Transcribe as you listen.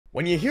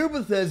When you hear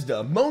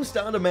Bethesda, most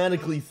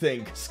automatically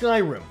think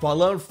Skyrim,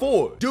 Fallout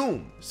 4,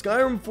 Doom,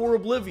 Skyrim 4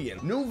 Oblivion,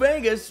 New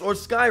Vegas, or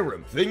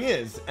Skyrim. Thing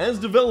is, as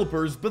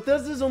developers,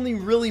 Bethesda's only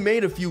really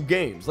made a few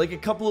games, like a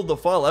couple of the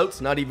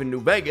Fallouts, not even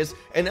New Vegas,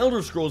 and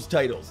Elder Scrolls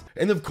titles,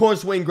 and of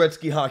course Wayne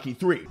Gretzky Hockey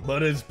 3.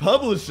 But as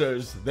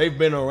publishers, they've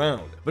been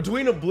around.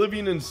 Between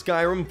Oblivion and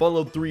Skyrim,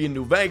 Fallout 3 and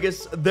New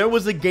Vegas, there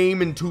was a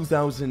game in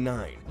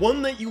 2009.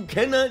 One that you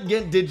cannot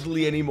get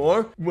digitally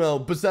anymore, well,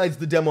 besides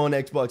the demo on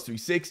Xbox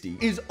 360,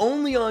 is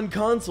only on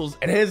consoles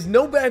and has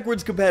no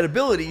backwards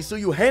compatibility, so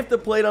you have to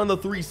play it on the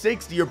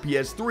 360 or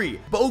PS3.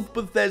 Both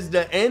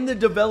Bethesda and the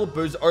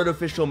developers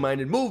Artificial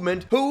Minded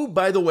Movement, who,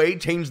 by the way,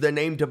 changed their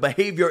name to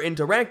Behavior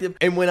Interactive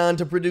and went on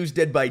to produce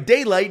Dead by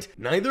Daylight,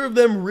 neither of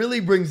them really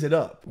brings it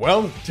up.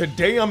 Well,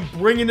 today I'm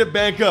bringing it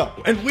back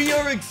up, and we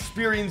are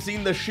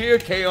experiencing the sheer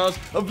chaos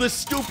of the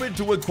stupid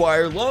to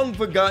acquire long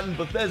forgotten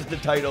Bethesda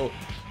title,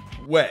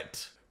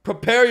 Wet.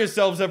 Prepare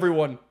yourselves,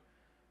 everyone,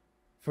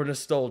 for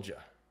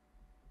nostalgia.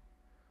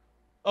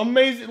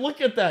 Amazing.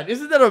 Look at that.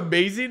 Isn't that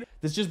amazing?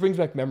 This just brings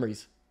back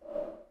memories.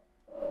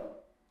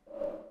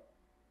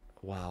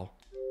 Wow.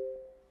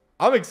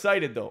 I'm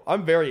excited, though.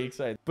 I'm very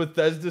excited.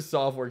 Bethesda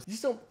software. You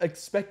just don't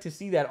expect to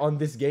see that on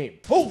this game.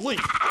 Holy!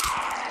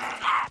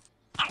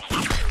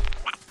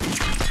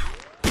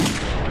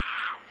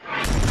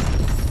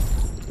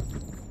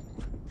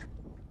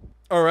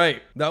 All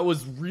right. That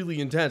was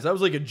really intense. That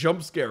was like a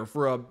jump scare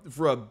for a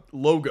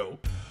logo.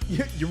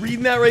 You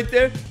reading that right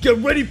there? Get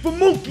ready for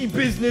monkey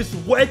business,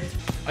 Wet!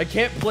 I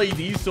can't play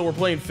these, so we're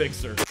playing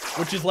Fixer,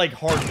 which is like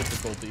hard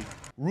difficulty.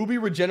 Ruby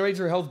regenerates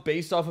her health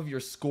based off of your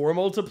score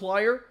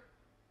multiplier.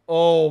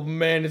 Oh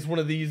man, it's one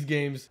of these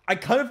games. I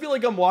kind of feel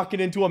like I'm walking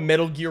into a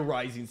Metal Gear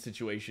Rising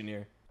situation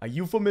here. A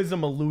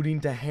euphemism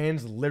alluding to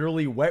hands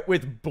literally wet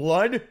with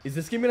blood? Is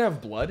this game gonna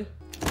have blood?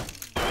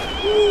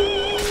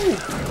 Ooh!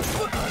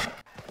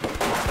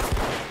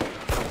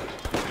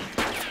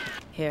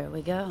 Here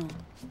we go.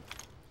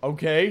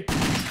 Okay.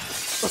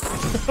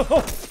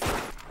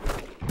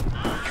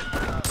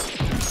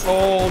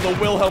 Oh, the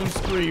Wilhelm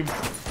scream.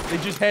 They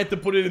just had to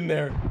put it in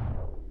there.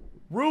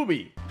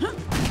 Ruby.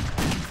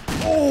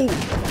 Oh,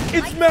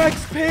 it's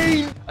Max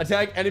Payne.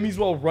 Attack enemies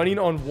while running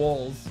on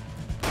walls.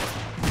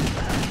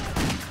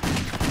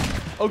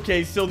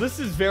 Okay, so this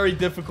is very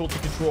difficult to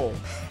control.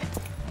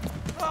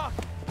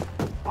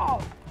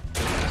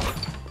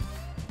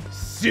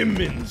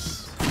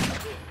 Simmons.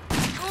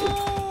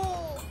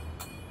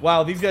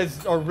 Wow, these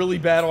guys are really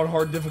bad on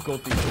hard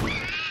difficulty.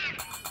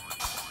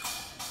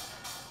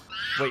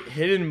 Wait,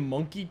 hidden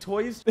monkey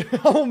toys?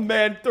 Oh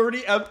man,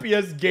 30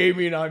 FPS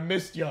gaming, I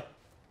missed ya.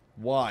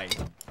 Why?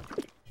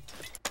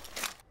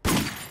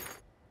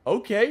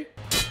 Okay.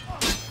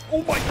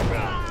 Oh my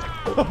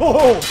god.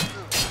 Oh!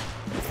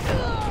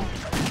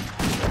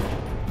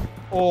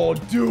 Oh,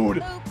 dude.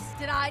 Oops,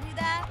 did I do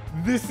that?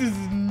 This is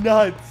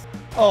nuts.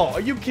 Oh,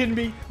 are you kidding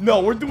me?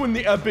 No, we're doing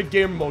the epic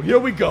game mode. Here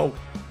we go.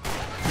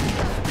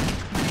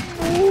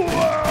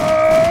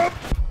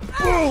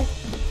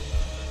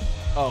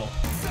 Oh.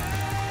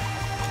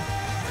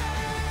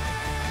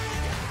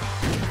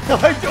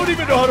 I don't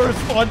even know how to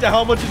respond to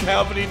how much is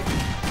happening.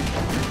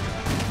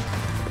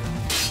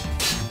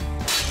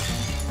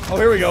 Oh,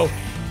 here we go.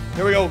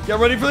 Here we go. Get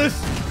ready for this.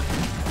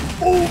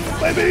 Boom,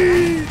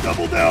 baby!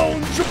 Double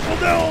down, triple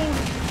down.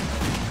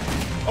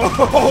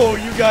 Oh,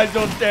 you guys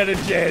don't stand a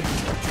chance.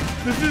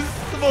 This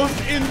is the most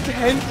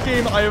intense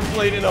game I have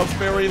played in a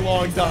very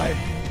long time.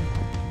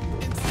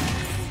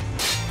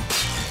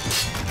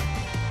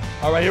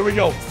 All right, here we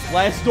go.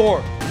 Last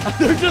door.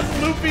 They're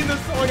just looping the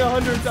song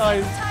 100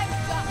 times.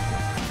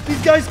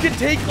 These guys can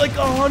take like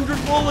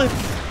 100 bullets.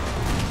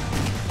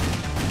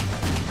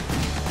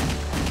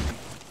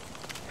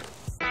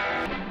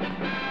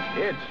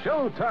 It's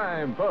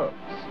showtime, folks.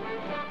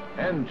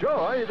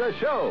 Enjoy the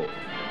show.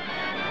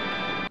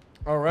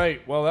 All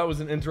right. Well, that was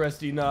an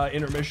interesting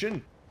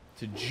intermission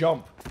to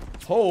jump.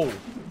 Oh.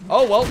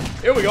 Oh, well,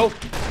 here we go.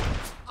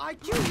 I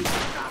killed you.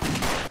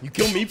 You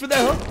kill me for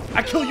that, huh?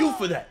 I kill you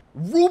for that.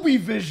 Ruby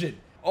Vision.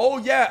 Oh,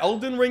 yeah.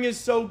 Elden Ring is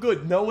so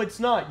good. No, it's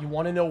not. You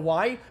want to know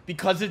why?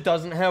 Because it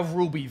doesn't have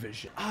Ruby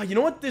Vision. Ah, you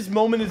know what this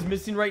moment is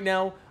missing right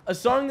now? A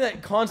song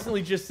that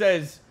constantly just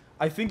says,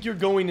 I think you're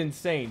going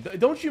insane.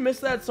 Don't you miss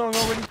that song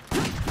already?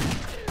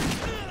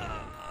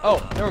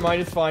 Oh, never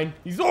mind. It's fine.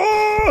 He's...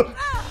 Oh!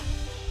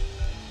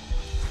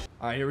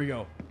 All right, here we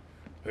go.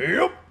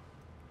 Yep.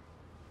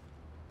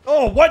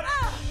 Oh, what?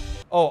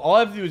 Oh, all I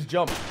have to do is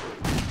jump.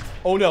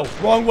 Oh no,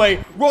 wrong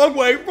way, wrong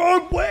way,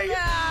 wrong way!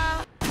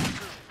 Yeah.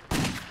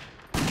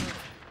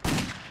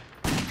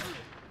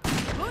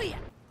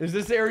 Is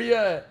this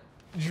area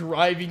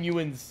driving you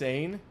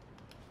insane?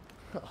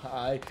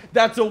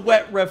 That's a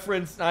Wet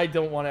reference. I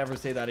don't want to ever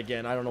say that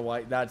again. I don't know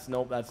why.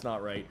 Nope, that's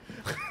not right.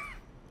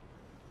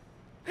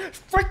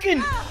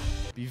 Frickin'!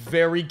 Be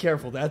very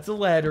careful. That's a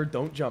ladder.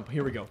 Don't jump.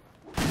 Here we go.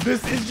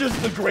 This is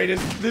just the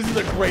greatest. This is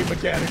a great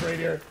mechanic right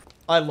here.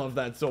 I love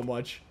that so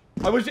much.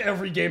 I wish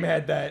every game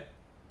had that.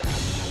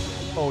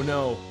 Oh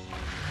no.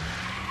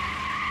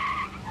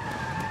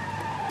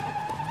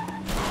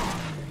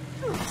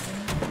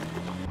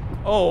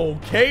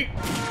 Okay.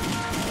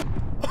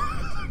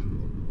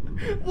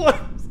 What?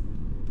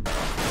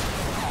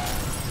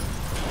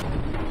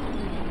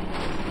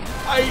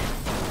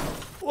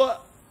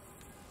 What?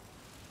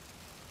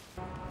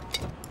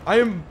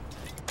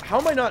 How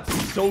am I not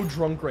so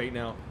drunk right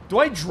now? Do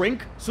I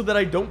drink so that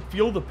I don't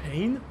feel the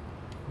pain?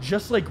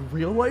 Just like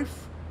real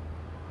life?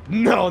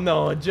 No,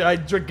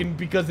 I'm drinking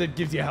because it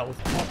gives you health.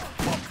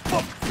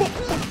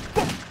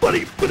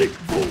 Buddy.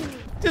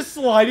 Just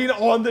sliding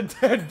on the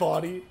dead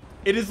body.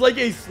 It is like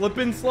a slip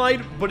and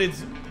slide, but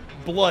it's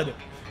blood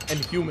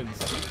and humans.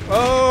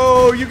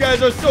 Oh, you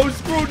guys are so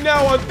screwed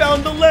now. I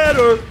found the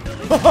ladder.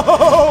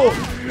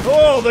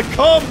 Oh, the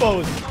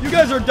combos. You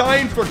guys are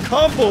dying for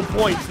combo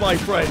points, my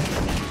friend.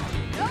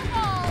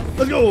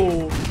 Let's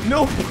go.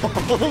 No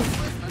balls.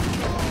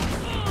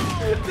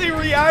 They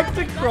react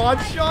to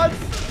crotch shots.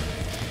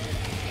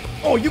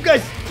 Oh, you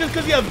guys, just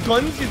because you have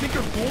guns, you think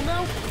you're cool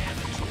now?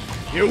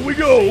 Here we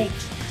go.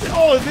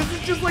 Oh, this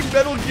is just like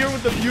Metal Gear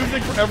with the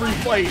music for every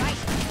fight.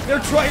 They're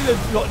trying to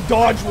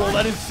dodge roll.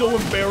 That is so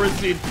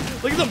embarrassing.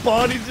 Look at the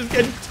bodies just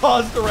getting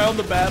tossed around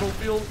the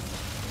battlefield.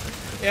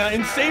 Yeah,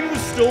 Insane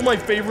was still my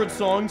favorite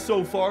song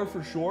so far,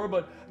 for sure,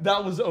 but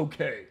that was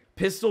okay.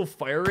 Pistol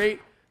fire rate,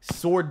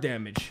 sword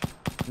damage.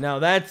 Now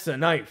that's a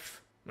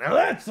knife. Now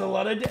that's a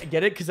lot of...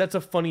 Get it? Because that's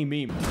a funny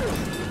meme.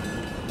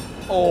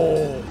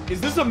 Oh, is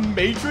this a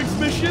Matrix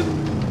mission?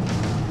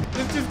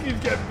 This just keeps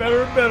getting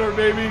better and better,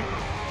 baby.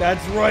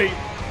 That's right.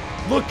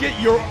 Look at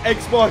your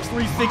Xbox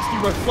 360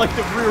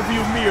 reflective rear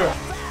view mirror.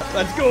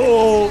 Let's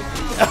go.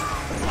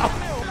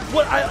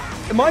 What?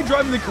 Am I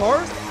driving the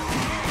car?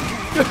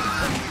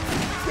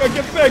 Gotta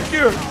get back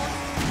here.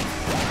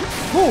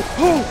 Oh.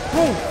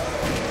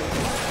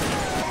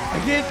 I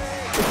get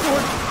the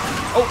sword.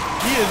 Oh,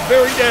 he is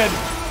very dead.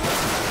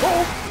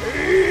 Oh,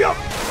 yep.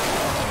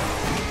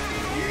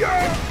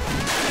 Yeah.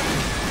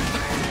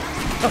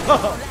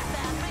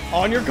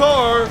 On your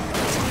car.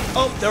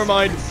 Oh, never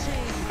mind.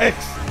 X.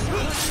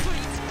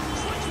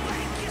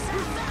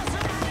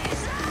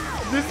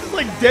 This is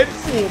like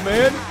Deadpool,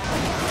 man.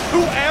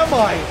 Who am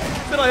I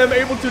that I am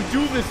able to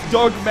do this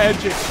dark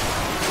magic?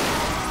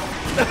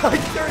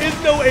 There is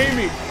no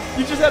aiming.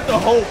 You just have to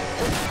hope.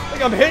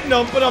 Like I'm hitting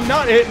them, but I'm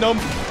not hitting them.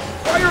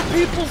 Why are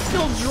people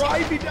still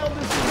driving down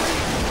the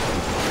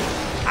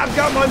street? I've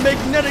got my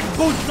magnetic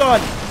boots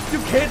on. You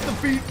can't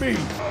defeat me.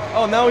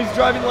 Oh, now he's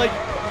driving like,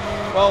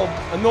 well,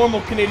 a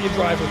normal Canadian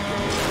driver.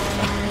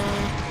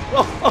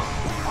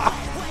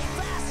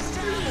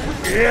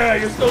 Yeah,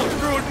 you're so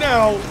screwed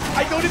now.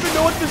 I don't even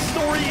know what the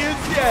story is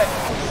yet.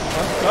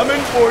 I'm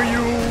coming for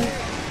you.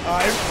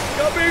 I'm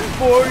coming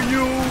for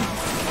you.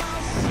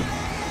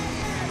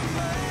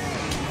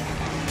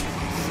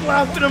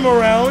 Slapping him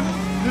around.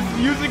 This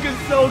music is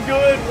so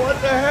good. What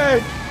the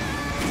heck?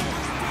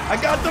 I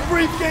got the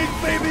briefcase,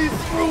 baby.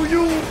 Screw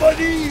you,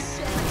 buddy.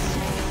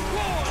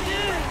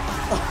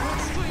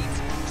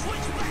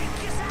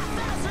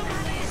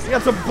 We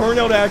got some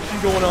burnout action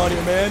going on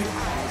here, man.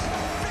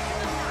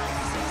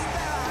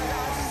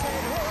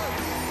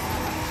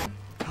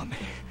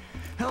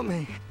 Help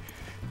me.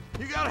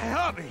 You gotta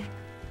help me.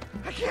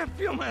 I can't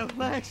feel my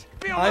legs.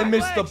 I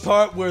missed the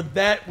part where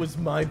that was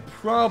my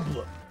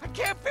problem. I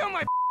can't feel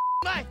my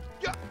leg.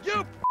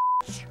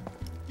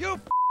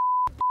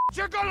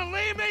 You're gonna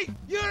leave me?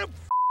 You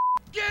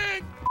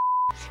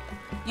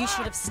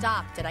should have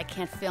stopped at I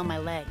can't feel my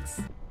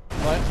legs.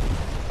 What?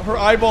 Her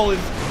eyeball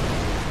is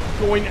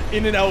going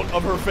in and out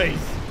of her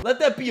face. Let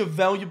that be a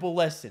valuable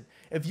lesson.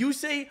 If you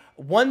say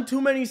one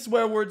too many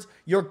swear words,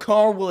 your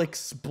car will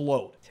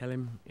explode. Tell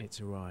him it's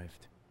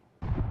arrived.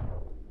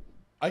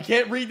 I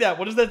can't read that.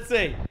 What does that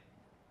say?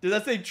 Did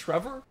that say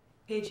Trevor?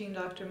 Paging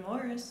Dr.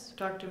 Morris.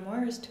 Dr.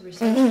 Morris to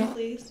reception,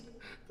 please.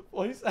 The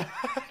voice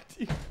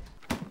acting.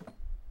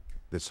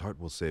 This heart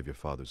will save your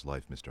father's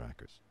life, Mr.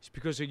 Ackers. It's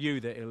because of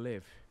you that he'll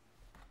live.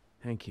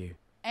 Thank you.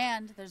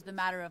 And there's the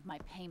matter of my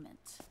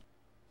payment.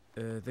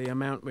 The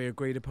amount we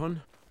agreed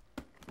upon?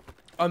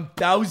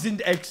 1,000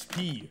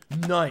 XP.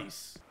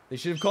 Nice. They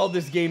should have called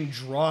this game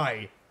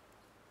Dry.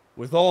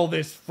 With all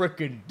this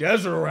frickin'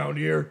 desert around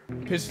here.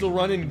 Pistol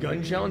run and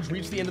gun challenge.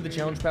 Reach the end of the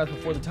challenge path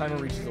before the timer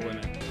reaches the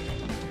limit.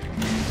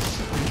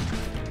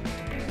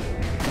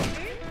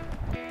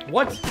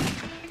 What?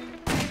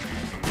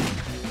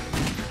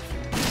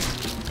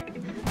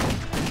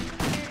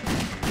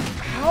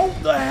 How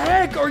the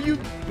heck are you?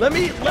 Let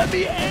me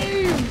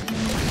aim.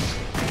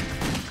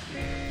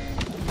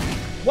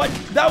 What?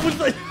 That was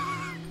the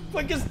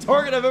quickest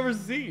target I've ever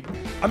seen.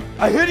 I'm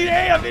hitting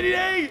A. I'm hitting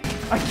A.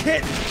 I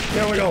can't.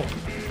 There we go.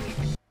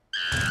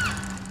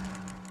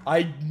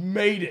 I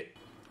made it.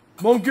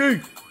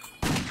 Monkey.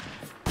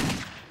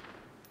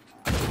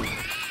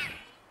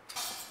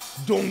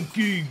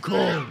 Donkey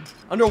Kong.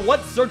 Under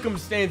what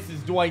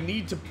circumstances do I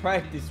need to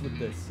practice with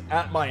this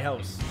at my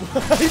house?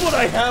 Why would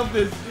I have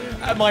this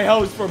at my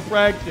house for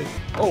practice?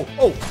 Oh.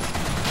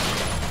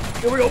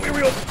 Here we go.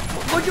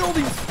 Look at all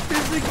these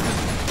physics.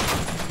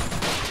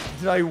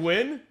 Did I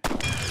win?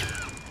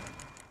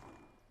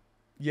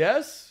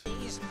 Yes?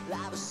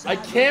 I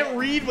can't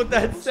read what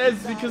that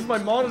says because my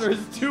monitor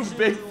is too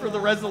big for the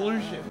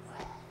resolution.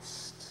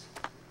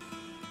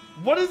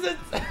 What is it?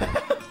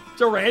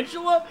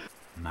 Tarantula?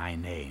 My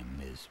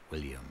name is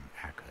William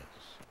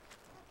Ackers.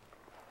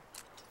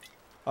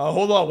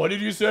 Hold on, what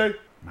did you say?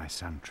 My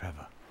son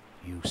Trevor,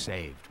 you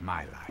saved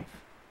my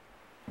life.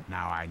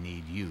 Now I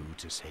need you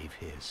to save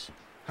his.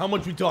 How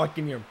much we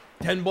talking here?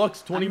 10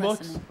 bucks? 20 I'm bucks?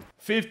 listening.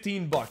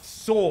 15 bucks.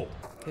 Sold.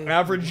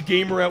 Average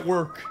gamer at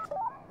work.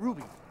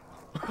 Ruby.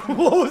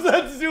 What was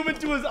that? Zoom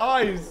into his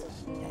eyes.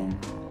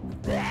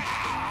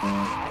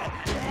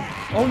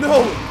 Oh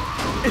no!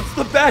 It's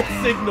the bat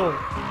signal.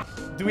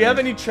 Do we have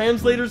any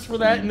translators for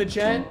that in the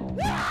chat?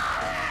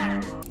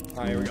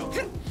 Alright, here we go.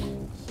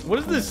 What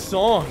is this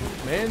song,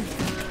 man?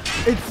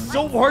 It's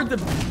so hard to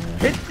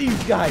hit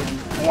these guys.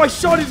 Oh, I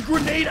shot his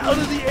grenade out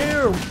of the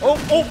air.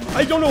 Oh,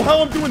 I don't know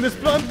how I'm doing this,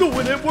 but I'm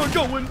doing it. We're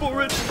going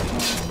for it.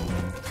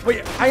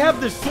 Wait, I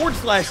have this sword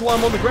slash while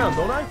I'm on the ground,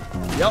 don't I?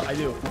 Yep, I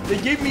do. They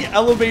gave me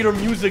elevator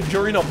music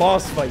during a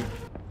boss fight.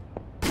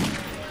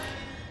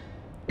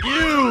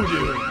 You,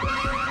 dude.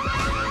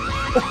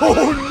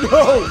 Oh,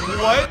 no.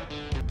 What?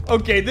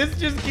 Okay, this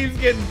just keeps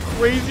getting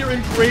crazier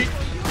and crazy.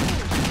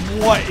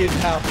 What is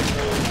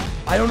happening?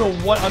 I don't know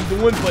what I'm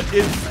doing, but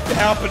it's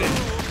happening.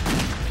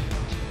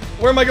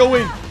 Where am I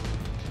going?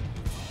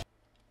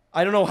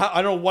 I don't know how.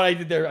 I don't know what I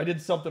did there. I did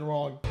something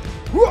wrong.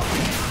 Whoa,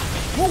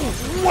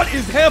 what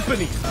is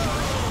happening?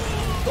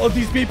 Oh,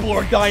 these people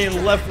are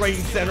dying left, right,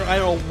 and center. I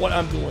don't know what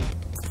I'm doing.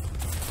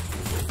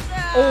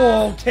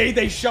 Oh, okay.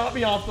 They shot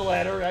me off the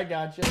ladder. I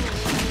gotcha.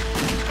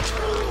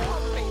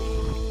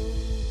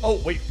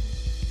 Oh, wait.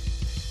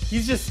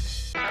 He's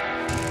just...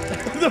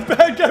 The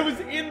bad guy was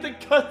in the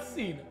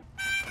cutscene.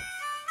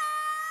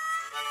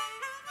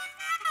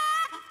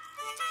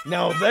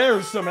 Now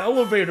there's some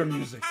elevator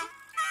music.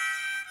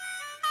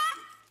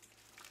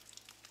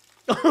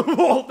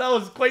 Well, that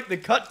was quite the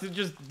cut to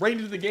just right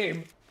into the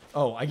game.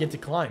 Oh, I get to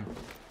climb.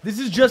 This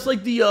is just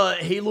like the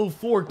Halo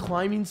 4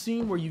 climbing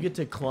scene where you get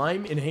to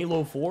climb in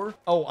Halo 4.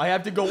 Oh, I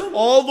have to go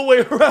all the way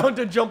around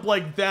to jump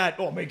like that.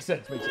 Oh, makes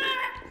sense, makes sense.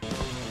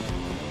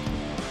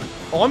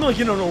 Oh, I'm like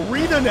in an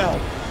arena now.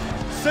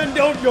 Send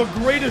out your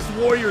greatest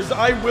warriors.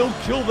 I will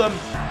kill them.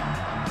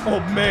 Oh,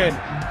 man.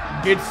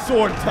 It's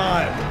sword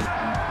time.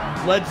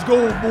 Let's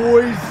go,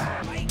 boys.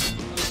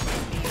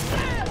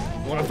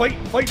 You wanna fight?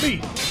 Fight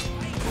me.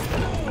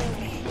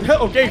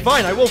 Okay,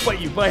 fine. I will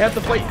fight you, but I have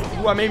to fight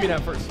who I'm aiming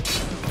at first.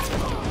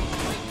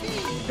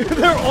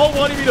 They're all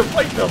wanting me to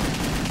fight them.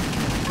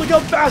 Look how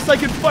fast I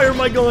can fire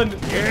my gun.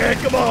 Yeah,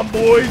 come on,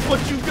 boys.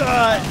 What you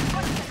got?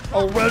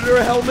 A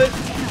Redder helmet?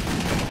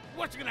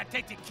 What's it gonna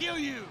take to kill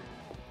you?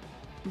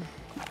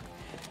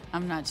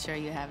 I'm not sure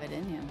you have it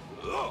in you.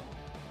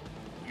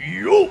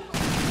 Yo!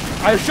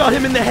 I shot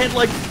him in the head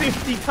like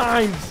 50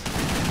 times.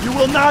 You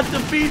will not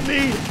defeat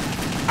me.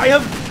 I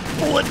have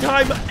bullet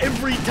time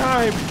every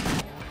time.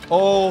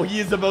 Oh, he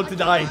is about to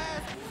die.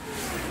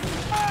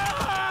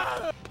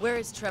 Where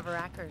is Trevor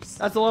Ackers?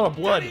 That's a lot of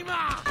blood.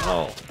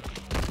 Oh.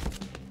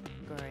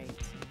 Great.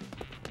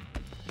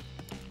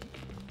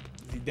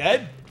 Is he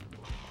dead?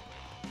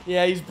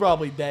 Yeah, he's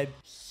probably dead.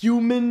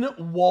 Human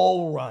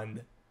wall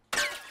run.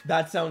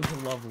 That sounds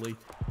lovely.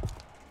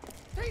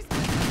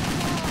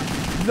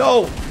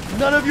 No!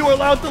 None of you are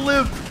allowed to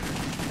live!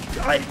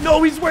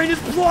 No, he's wearing his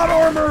plot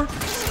armor!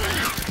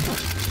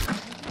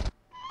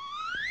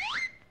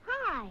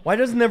 Why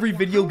doesn't every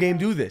video game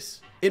do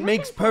this? It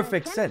makes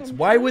perfect sense.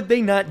 Why would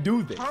they not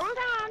do this? Hold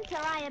on till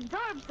I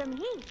absorb some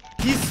heat.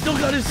 He's still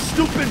got his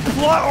stupid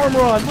plot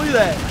armor on. Look at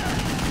that.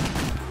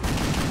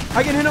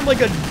 I can hit him like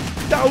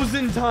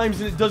 1,000 times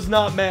and it does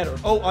not matter.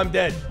 Oh, I'm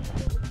dead.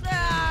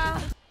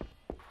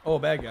 Oh,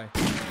 bad guy.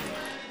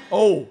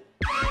 Oh.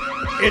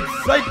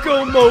 It's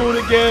psycho mode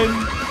again.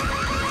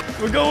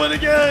 We're going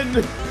again.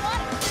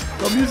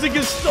 The music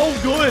is so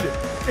good.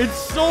 It's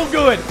so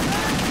good.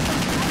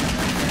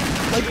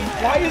 Like,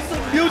 why is the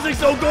music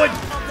so good?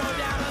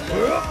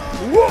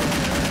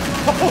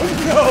 Oh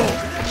no!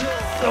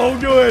 So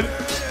good!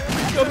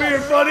 Come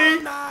here,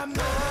 buddy!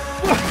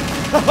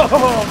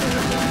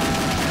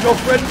 Your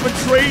friend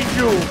betrayed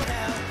you!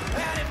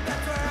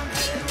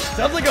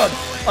 Sounds like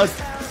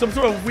some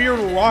sort of weird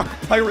rock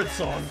pirate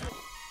song.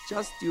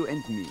 Just you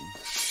and me.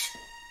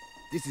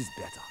 This is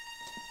better.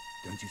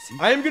 Don't you see?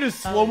 I am gonna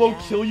slow-mo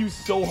kill you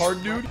so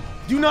hard, dude.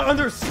 Do you not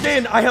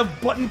understand? I have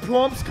button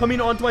prompts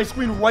coming onto my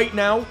screen right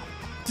now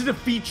to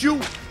defeat you.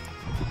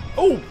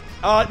 Oh!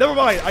 Never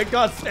mind. I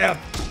got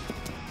stabbed.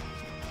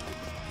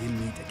 We'll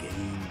meet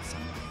again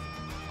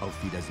someday. Auf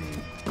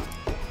Wiedersehen.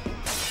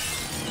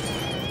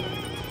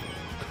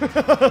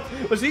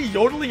 Was he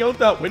yodeling out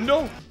that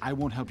window? I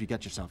won't help you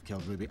get yourself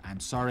killed, Ruby.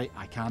 I'm sorry,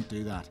 I can't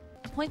do that.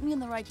 Point me in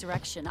the right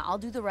direction. I'll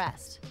do the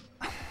rest.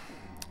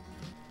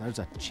 There's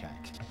a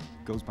check.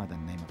 Goes by the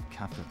name of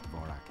Kevduit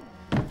Dvorak.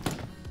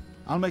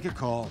 I'll make a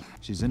call.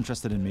 She's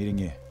interested in meeting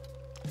you.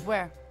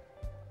 Where?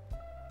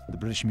 The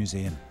British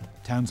Museum,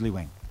 Townsley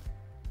Wing.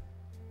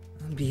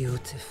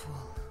 Beautiful.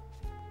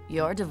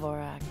 You're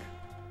Dvorak.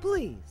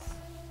 Please,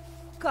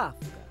 Kafka.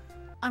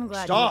 I'm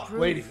glad Stop you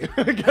approve.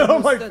 waiting. Get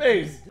on my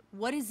face.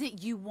 What is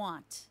it you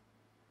want?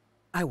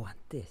 I want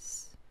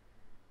this.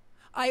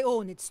 I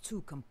own its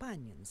 2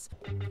 companions.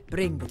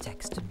 Bring the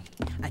text to me,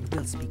 and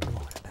we'll speak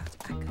more about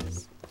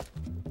Akkas.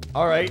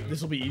 All right,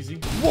 this will be easy.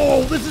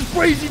 Whoa, this is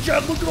crazy,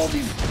 Chad. Look at all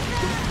these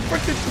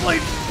freaking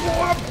plates.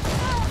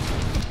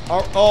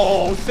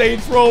 Oh,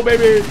 Saints Row,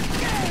 baby.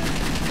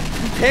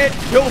 You can't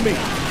kill me.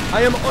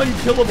 I am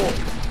unkillable.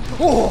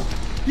 Oh,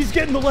 he's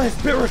getting the last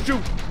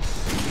parachute.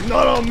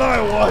 Not on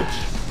my watch.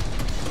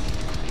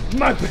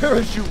 My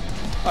parachute.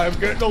 I'm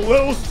getting a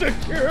little sick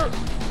here.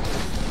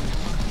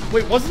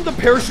 Wait, wasn't the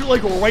parachute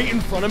like right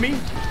in front of me?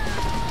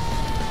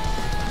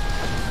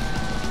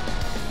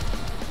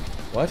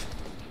 What?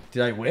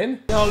 Did I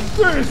win? Now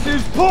this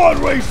is pod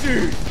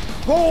racing.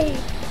 Oh,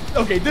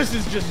 okay, this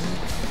is just,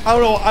 I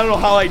don't know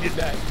how I did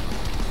that.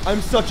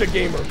 I'm such a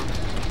gamer.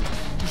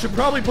 You should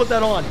probably put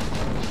that on.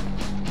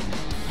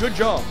 Good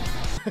job.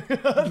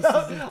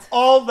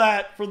 All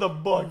that for the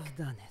book. You've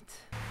done it.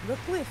 The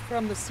cliff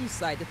from the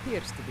seaside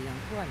appears to be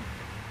unclimbable.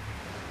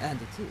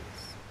 And it is.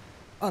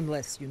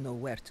 Unless you know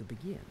where to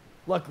begin.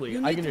 Luckily,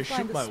 I can just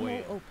shoot my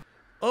way. Open.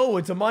 Oh,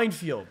 it's a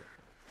minefield.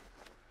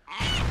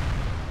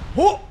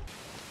 Oh!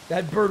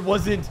 That bird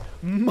wasn't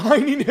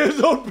minding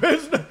his own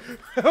business.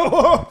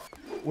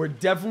 We're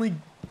definitely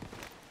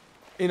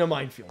in a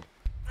minefield.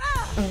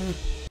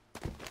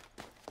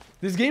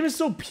 This game is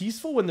so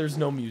peaceful when there's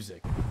no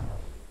music.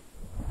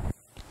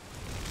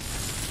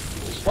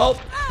 Well,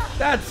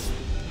 that's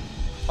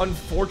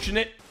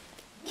unfortunate.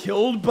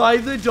 Killed by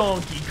the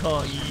Donkey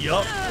Kong.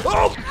 Yup.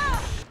 Oh!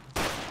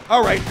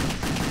 Alright.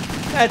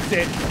 That's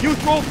it. You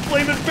throw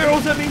flaming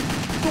barrels at me.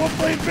 Throw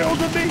flaming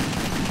barrels at me.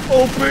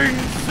 Open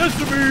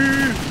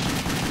sesame.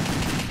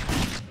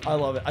 I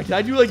love it. Can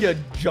I do like a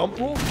jump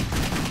roll?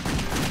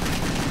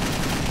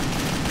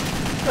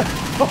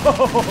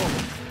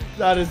 Oh,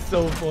 that is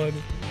so fun.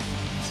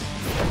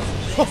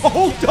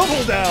 Oh,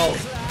 double down.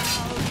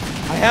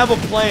 I have a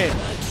plan,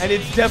 and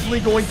it's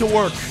definitely going to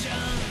work.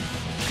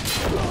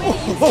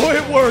 Oh,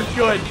 it worked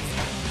good.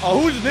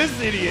 Oh, who's this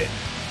idiot?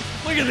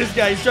 Look at this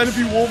guy. He's trying to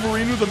be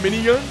Wolverine with a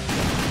minigun.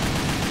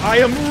 I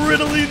am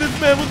riddling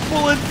this man with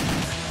bullets.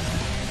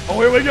 Oh,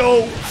 here we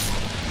go.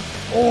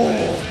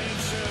 Oh.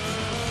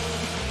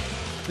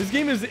 This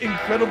game is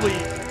incredibly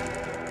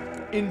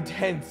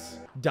intense.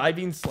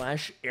 Diving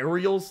slash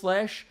aerial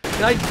slash.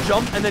 Can I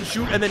jump and then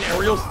shoot and then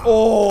aerial?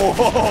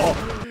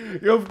 Oh,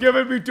 you've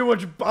given me too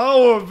much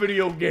power,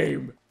 video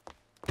game.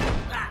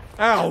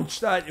 Ouch,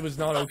 that it was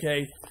not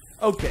okay.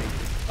 Okay,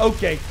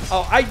 okay.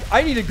 Oh,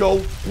 I need to go.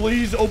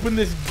 Please open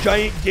this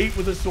giant gate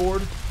with a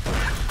sword.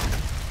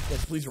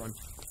 Yes, please run.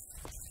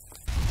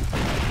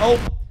 Oh.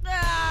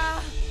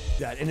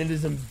 That, and it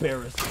is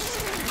embarrassing.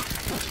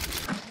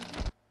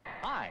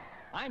 Hi,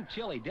 I'm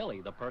Chili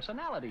Dilly, the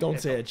personality. Don't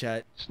say it,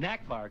 chat.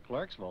 Snack bar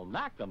clerks will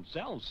knock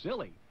themselves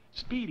silly,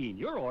 speeding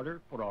your order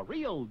for a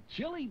real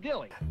Chili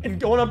Dilly. And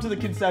going up to the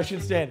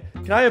concession stand.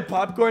 Can I have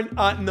popcorn?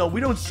 No,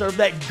 we don't serve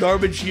that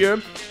garbage here.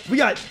 We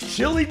got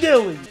Chili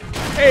Dilly.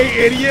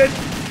 Hey, idiot.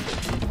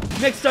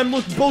 Next time,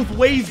 look both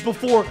ways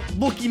before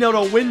looking out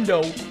a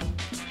window.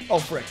 Oh,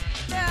 frick.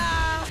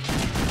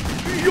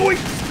 Yoink,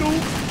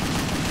 Scoop.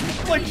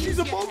 Like she's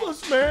above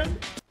us, man.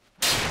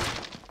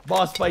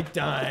 Boss fight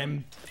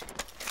time.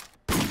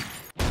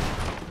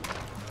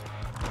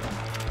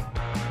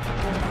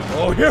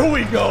 Oh, here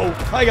we go.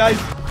 Hi, guys.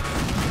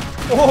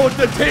 Oh,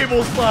 the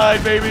table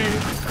slide, baby.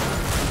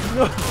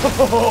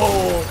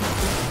 Oh.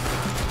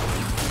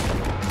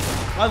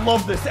 I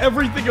love this.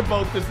 Everything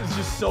about this is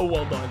just so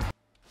well done.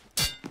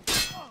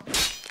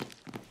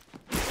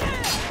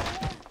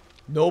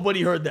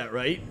 Nobody heard that,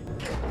 right?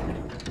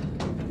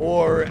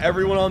 Or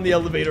everyone on the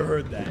elevator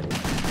heard that.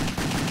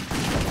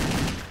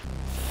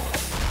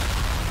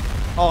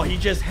 Oh, he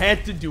just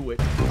had to do it.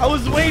 I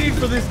was waiting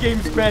for this game,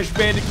 Crash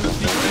Bandicoot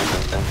sequence.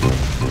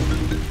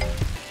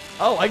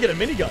 Oh, I get a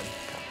minigun.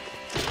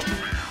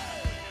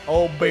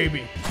 Oh,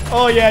 baby.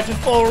 Oh, yeah, just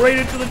fall right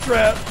into the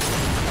trap.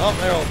 Oh,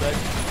 they're all dead.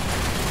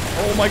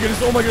 Oh, my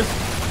goodness. Oh, my goodness.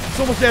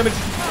 So much damage.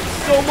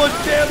 So much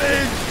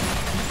damage.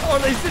 Oh,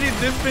 they sitting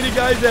this many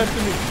guys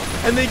after me.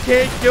 And they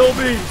can't kill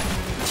me.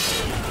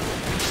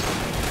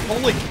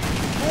 Holy.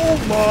 Oh,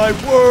 my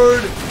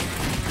word.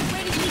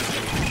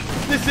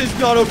 This is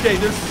not okay.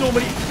 There's so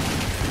many.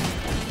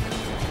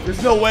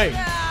 There's no way.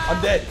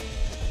 I'm dead.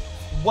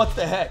 What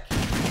the heck?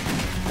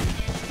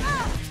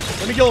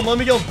 Let me kill him. Let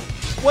me kill him.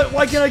 What?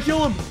 Why can't I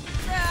kill him?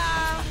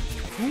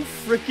 Who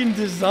freaking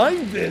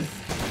designed this?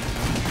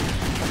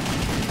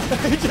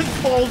 He just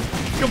falls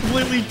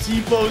completely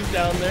T-pose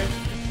down there.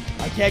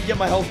 I can't get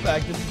my health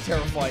back. This is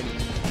terrifying.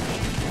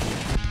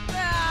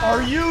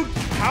 Are you?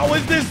 How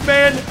is this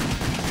man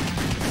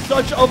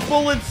such a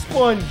bullet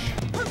sponge?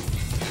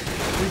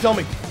 Please tell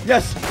me.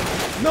 Yes.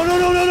 No, no,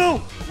 no, no,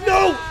 no.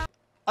 No.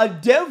 A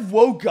dev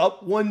woke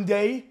up one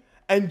day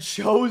and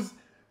chose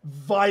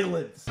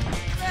violence.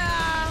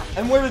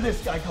 And where did this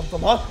guy come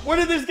from, huh? Where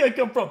did this guy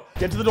come from?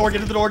 Get to the door,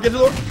 get to the door, get to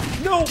the door.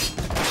 No.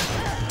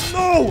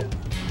 No.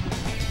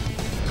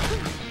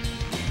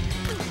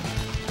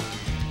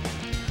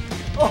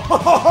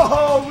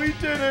 Oh, we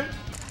did it.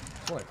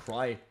 Just want to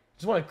cry.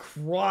 Just want to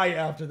cry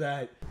after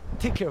that.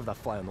 Take care of that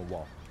fly on the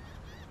wall.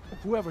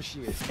 Whoever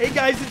she is. Hey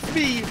guys, it's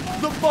me,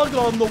 the bug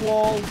on the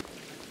wall.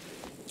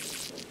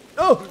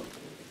 Oh,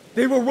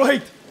 they were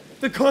right.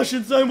 The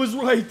caution sign was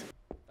right.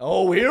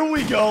 Oh, here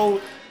we go.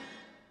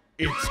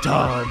 It's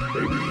time,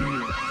 baby.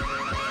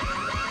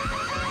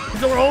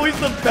 These are always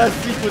the best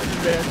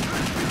sequences, man.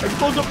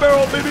 Explosive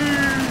barrel, baby.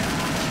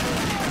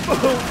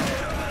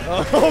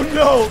 Oh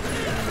no.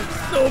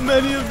 So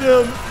many of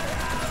them.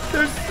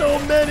 There's so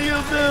many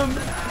of them.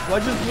 I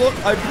just look.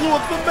 I blew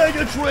up the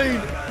Mega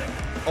Train.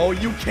 Oh,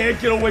 you can't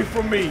get away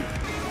from me.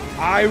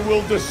 I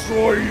will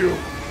destroy you.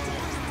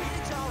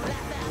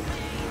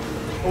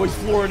 Oh, he's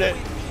flooring it.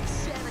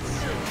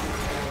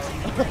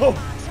 Oh,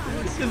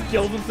 he just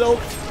killed himself.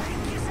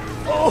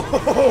 Oh,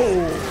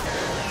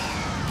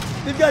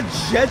 they've got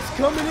jets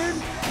coming in.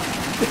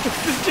 This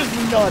is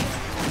just nuts.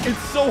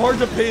 It's so hard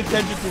to pay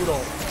attention to it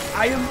all.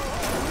 I am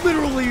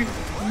literally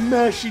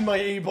mashing my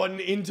A button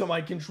into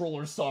my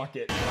controller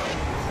socket.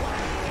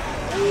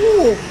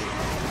 Ooh.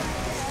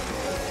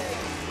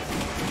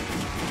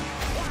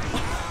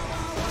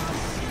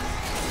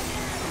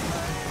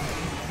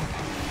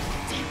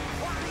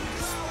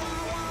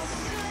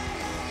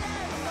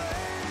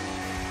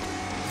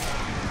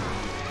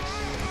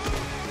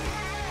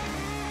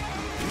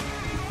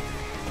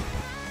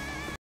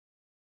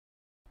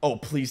 Oh,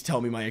 please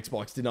tell me my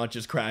Xbox did not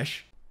just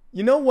crash.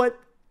 You know what?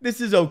 This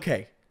is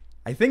okay.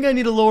 I think I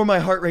need to lower my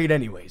heart rate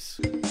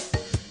anyways.